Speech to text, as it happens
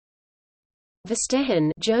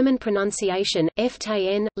Verstehen, German pronunciation,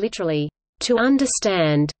 Verstehen, literally, to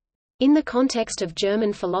understand, in the context of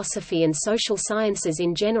German philosophy and social sciences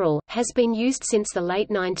in general, has been used since the late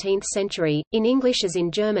 19th century, in English as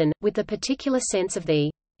in German, with the particular sense of the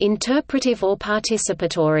interpretive or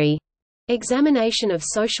participatory examination of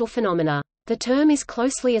social phenomena. The term is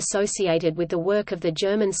closely associated with the work of the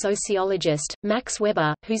German sociologist, Max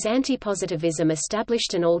Weber, whose anti-positivism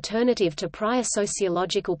established an alternative to prior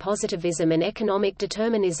sociological positivism and economic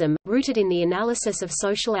determinism, rooted in the analysis of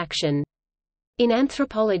social action. In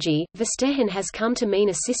anthropology, Verstehen has come to mean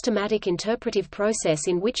a systematic interpretive process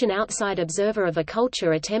in which an outside observer of a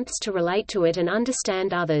culture attempts to relate to it and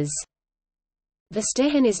understand others.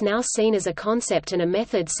 Verstehen is now seen as a concept and a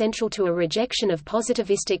method central to a rejection of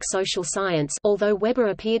positivistic social science, although Weber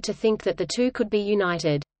appeared to think that the two could be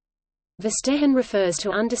united. Verstehen refers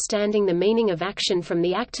to understanding the meaning of action from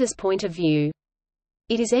the actor's point of view.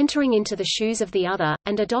 It is entering into the shoes of the other,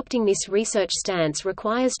 and adopting this research stance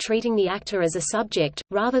requires treating the actor as a subject,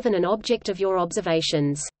 rather than an object of your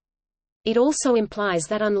observations. It also implies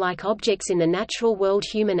that unlike objects in the natural world,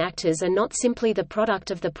 human actors are not simply the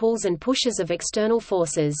product of the pulls and pushes of external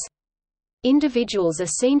forces. Individuals are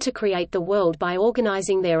seen to create the world by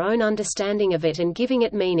organizing their own understanding of it and giving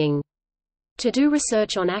it meaning. To do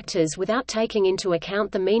research on actors without taking into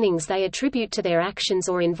account the meanings they attribute to their actions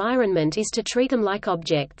or environment is to treat them like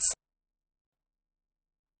objects.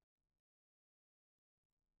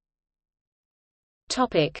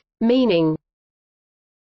 Topic: Meaning.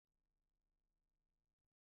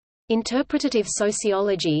 Interpretative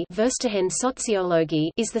sociology Verstehen Soziologie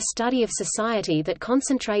is the study of society that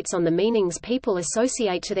concentrates on the meanings people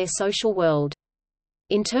associate to their social world.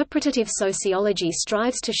 Interpretative sociology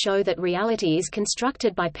strives to show that reality is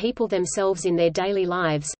constructed by people themselves in their daily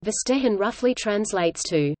lives. Verstehen roughly translates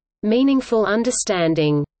to meaningful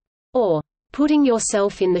understanding, or putting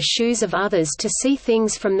yourself in the shoes of others to see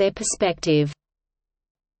things from their perspective.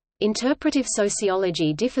 Interpretive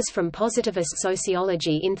sociology differs from positivist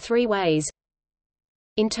sociology in three ways.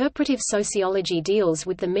 Interpretive sociology deals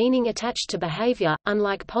with the meaning attached to behavior,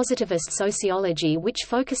 unlike positivist sociology which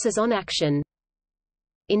focuses on action.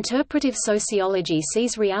 Interpretive sociology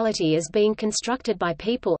sees reality as being constructed by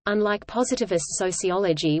people, unlike positivist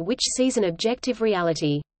sociology which sees an objective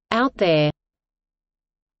reality out there.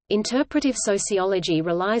 Interpretive sociology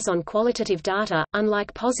relies on qualitative data,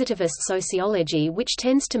 unlike positivist sociology which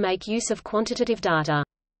tends to make use of quantitative data.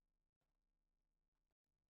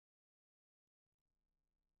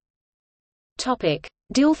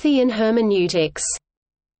 Dilthey and hermeneutics.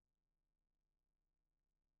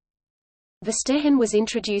 Verstehen was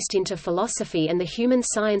introduced into philosophy and the human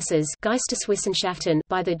sciences Geisteswissenschaften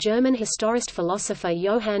by the German historist philosopher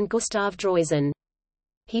Johann Gustav Droysen.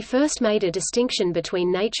 He first made a distinction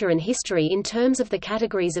between nature and history in terms of the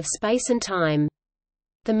categories of space and time.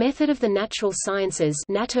 The method of the natural sciences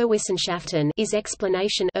Naturwissenschaften is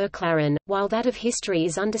explanation erklären, while that of history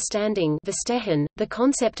is understanding Verstehen. The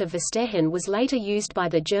concept of Verstehen was later used by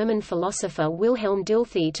the German philosopher Wilhelm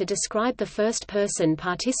Dilthey to describe the first-person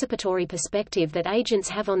participatory perspective that agents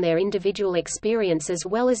have on their individual experience as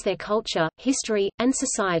well as their culture, history, and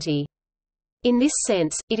society. In this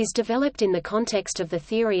sense, it is developed in the context of the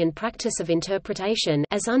theory and practice of interpretation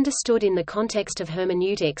as understood in the context of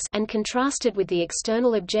hermeneutics and contrasted with the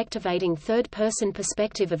external objectivating third-person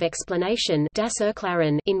perspective of explanation das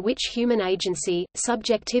Erklären, in which human agency,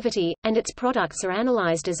 subjectivity, and its products are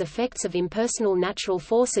analyzed as effects of impersonal natural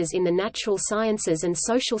forces in the natural sciences and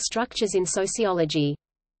social structures in sociology.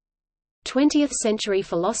 20th-century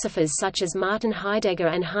philosophers such as Martin Heidegger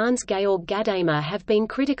and Hans-Georg Gadamer have been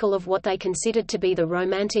critical of what they considered to be the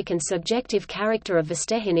romantic and subjective character of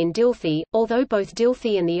Verstehen in Dilthey, although both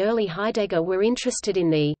Dilthey and the early Heidegger were interested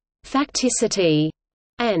in the facticity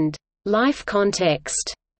and life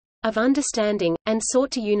context of understanding, and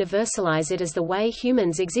sought to universalize it as the way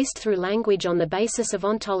humans exist through language on the basis of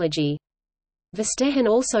ontology. Verstehen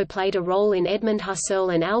also played a role in Edmund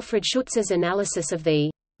Husserl and Alfred Schutz's analysis of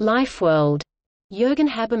the life world. Jürgen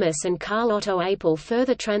Habermas and Karl Otto Apel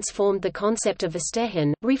further transformed the concept of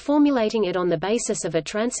Verstehen, reformulating it on the basis of a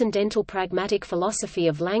transcendental pragmatic philosophy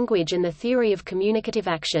of language and the theory of communicative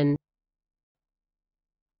action.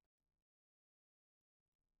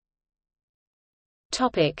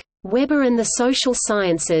 Weber and the social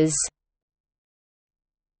sciences.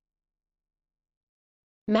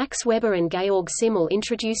 Max Weber and Georg Simmel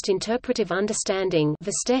introduced interpretive understanding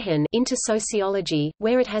Verstehen into sociology,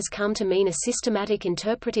 where it has come to mean a systematic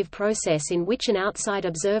interpretive process in which an outside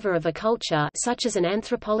observer of a culture, such as an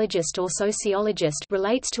anthropologist or sociologist,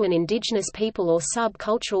 relates to an indigenous people or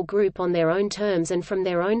sub-cultural group on their own terms and from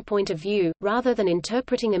their own point of view, rather than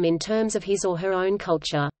interpreting them in terms of his or her own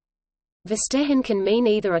culture. Verstehen can mean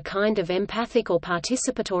either a kind of empathic or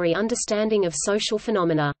participatory understanding of social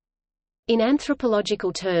phenomena. In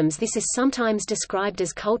anthropological terms, this is sometimes described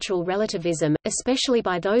as cultural relativism, especially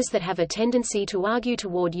by those that have a tendency to argue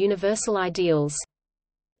toward universal ideals.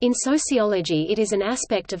 In sociology, it is an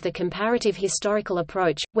aspect of the comparative historical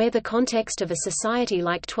approach, where the context of a society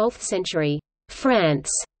like 12th century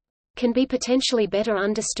France can be potentially better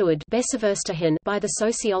understood by the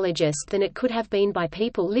sociologist than it could have been by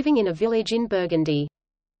people living in a village in Burgundy.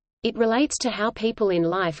 It relates to how people in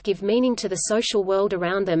life give meaning to the social world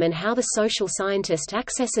around them and how the social scientist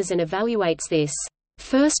accesses and evaluates this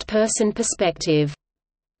first-person perspective.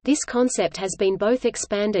 This concept has been both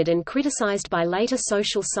expanded and criticized by later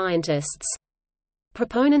social scientists.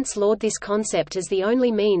 Proponents laud this concept as the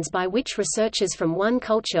only means by which researchers from one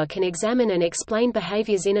culture can examine and explain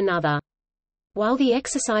behaviors in another. While the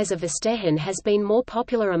exercise of Verstehen has been more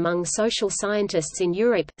popular among social scientists in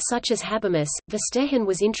Europe, such as Habermas, Verstehen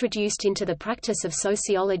was introduced into the practice of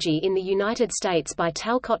sociology in the United States by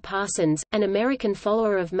Talcott Parsons, an American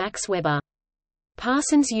follower of Max Weber.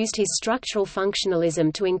 Parsons used his structural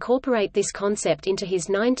functionalism to incorporate this concept into his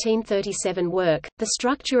 1937 work, The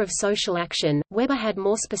Structure of Social Action. Weber had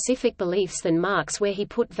more specific beliefs than Marx, where he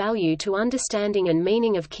put value to understanding and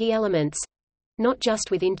meaning of key elements, not just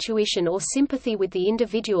with intuition or sympathy with the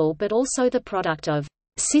individual but also the product of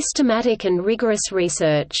systematic and rigorous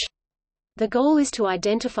research. The goal is to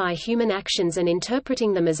identify human actions and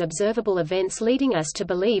interpreting them as observable events, leading us to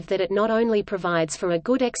believe that it not only provides for a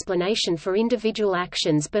good explanation for individual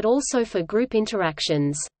actions but also for group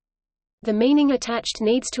interactions. The meaning attached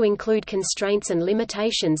needs to include constraints and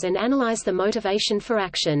limitations and analyze the motivation for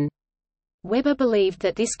action. Weber believed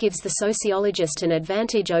that this gives the sociologist an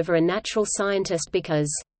advantage over a natural scientist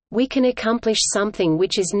because we can accomplish something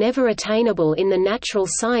which is never attainable in the natural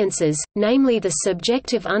sciences, namely the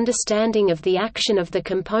subjective understanding of the action of the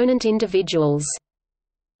component individuals.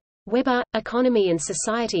 Weber, Economy and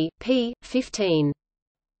Society, p. 15.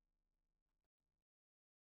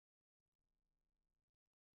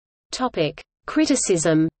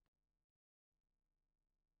 Criticism.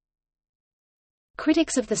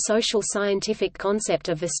 Critics of the social scientific concept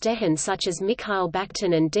of Verstehen such as Mikhail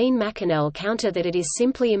Bakhtin and Dean McAnell counter that it is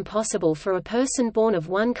simply impossible for a person born of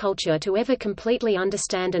one culture to ever completely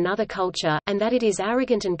understand another culture, and that it is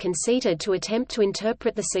arrogant and conceited to attempt to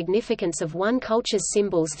interpret the significance of one culture's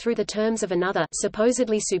symbols through the terms of another,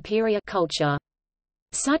 supposedly superior, culture.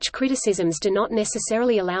 Such criticisms do not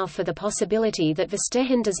necessarily allow for the possibility that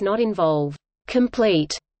Verstehen does not involve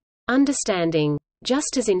complete understanding.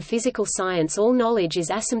 Just as in physical science all knowledge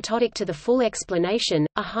is asymptotic to the full explanation,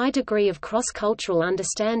 a high degree of cross-cultural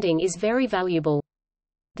understanding is very valuable.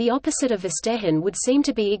 The opposite of Verstehen would seem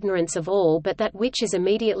to be ignorance of all but that which is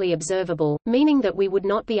immediately observable, meaning that we would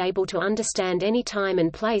not be able to understand any time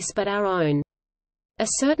and place but our own. A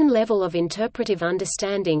certain level of interpretive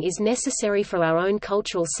understanding is necessary for our own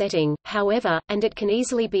cultural setting, however, and it can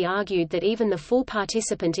easily be argued that even the full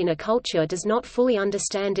participant in a culture does not fully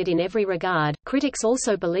understand it in every regard. Critics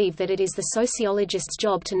also believe that it is the sociologist's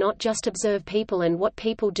job to not just observe people and what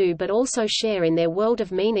people do but also share in their world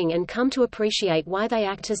of meaning and come to appreciate why they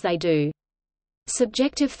act as they do.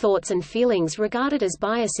 Subjective thoughts and feelings regarded as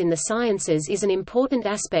bias in the sciences is an important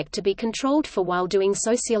aspect to be controlled for while doing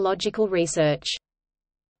sociological research.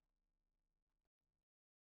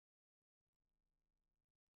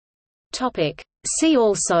 See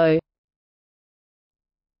also: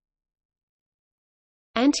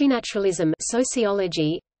 Antinaturalism,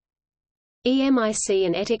 sociology, EMIC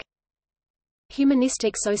and ethic,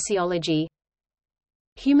 humanistic sociology,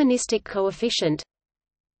 humanistic coefficient,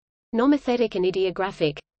 nomothetic and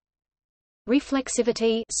ideographic,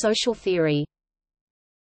 reflexivity, social theory.